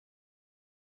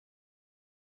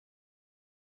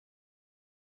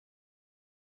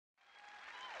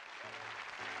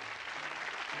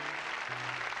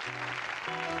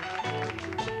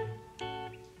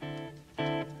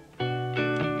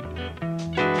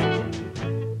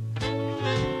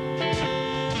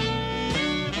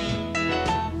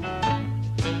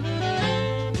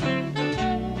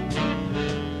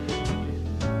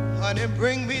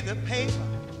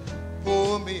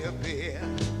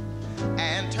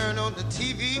on the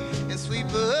TV and sweep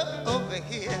up over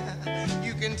here.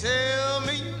 You can tell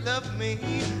me you love me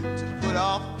to put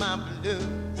off my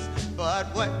blues, but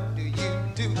what do you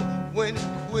do when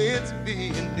it quits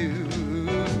being new?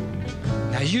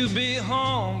 Now you be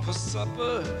home for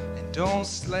supper and don't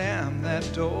slam that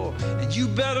door. And you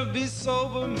better be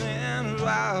sober, man, or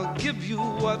I'll give you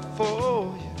what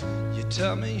for. You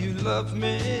tell me you love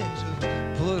me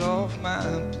to put off my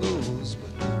blues,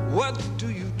 but what do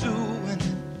you do when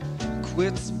it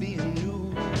quits being new?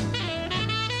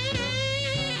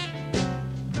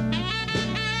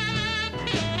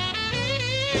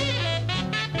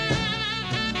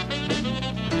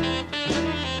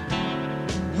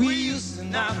 We used to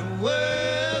not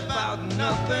worry about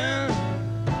nothing.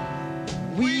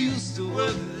 We used to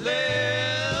work,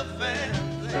 laugh and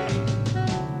play.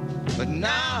 But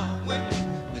now when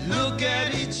we look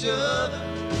at each other,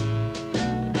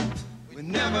 we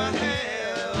never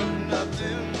have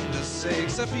nothing to say.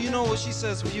 Except for, you know what she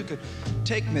says, well, you could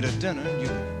take me to dinner,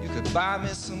 you could buy me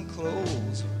some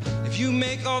clothes. If you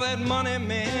make all that money,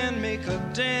 man, make a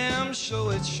damn show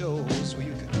it shows. Well,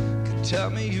 you could tell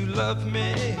me you love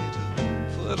me to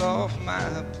put off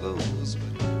my blues,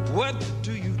 but what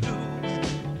do you do when it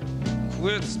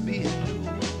quits being new?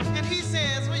 And he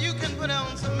says, well, you can put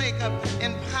on some makeup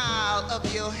and pile up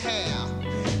your hair,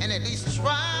 and at least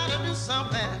try to do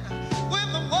something with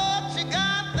what you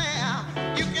got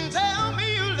there. You can tell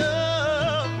me you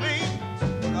love me to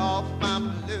put off my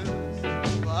blues,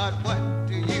 but what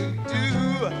do you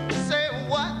do? Say,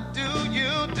 what do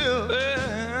you do?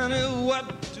 And what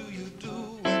do you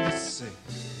do when they say,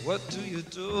 what do you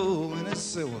do when they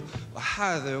say, well,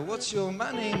 hi there,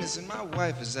 my name is, and my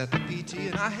wife is at the PT,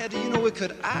 and I had to, you know,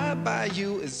 could I buy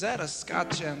you, is that a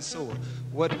scotch and soda?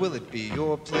 What will it be,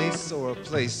 your place or a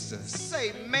place to...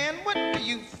 Say, man, what do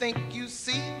you think you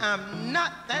see? I'm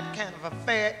not that kind of a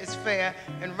fair is fair,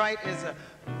 and right is a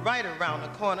right around the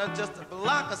corner, just a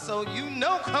block or so, you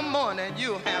know, come on, and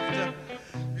you'll have to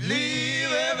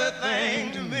leave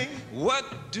everything to me.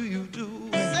 What do you do?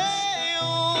 Say,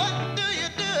 what do you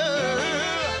do?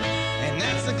 And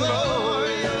that's the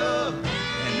glory of,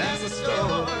 and that's the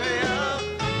story of,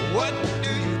 what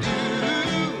do you do?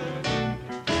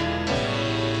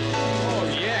 Oh,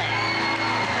 yeah.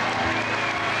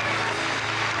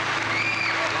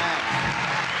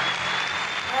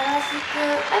よろしく。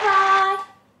バイバイ。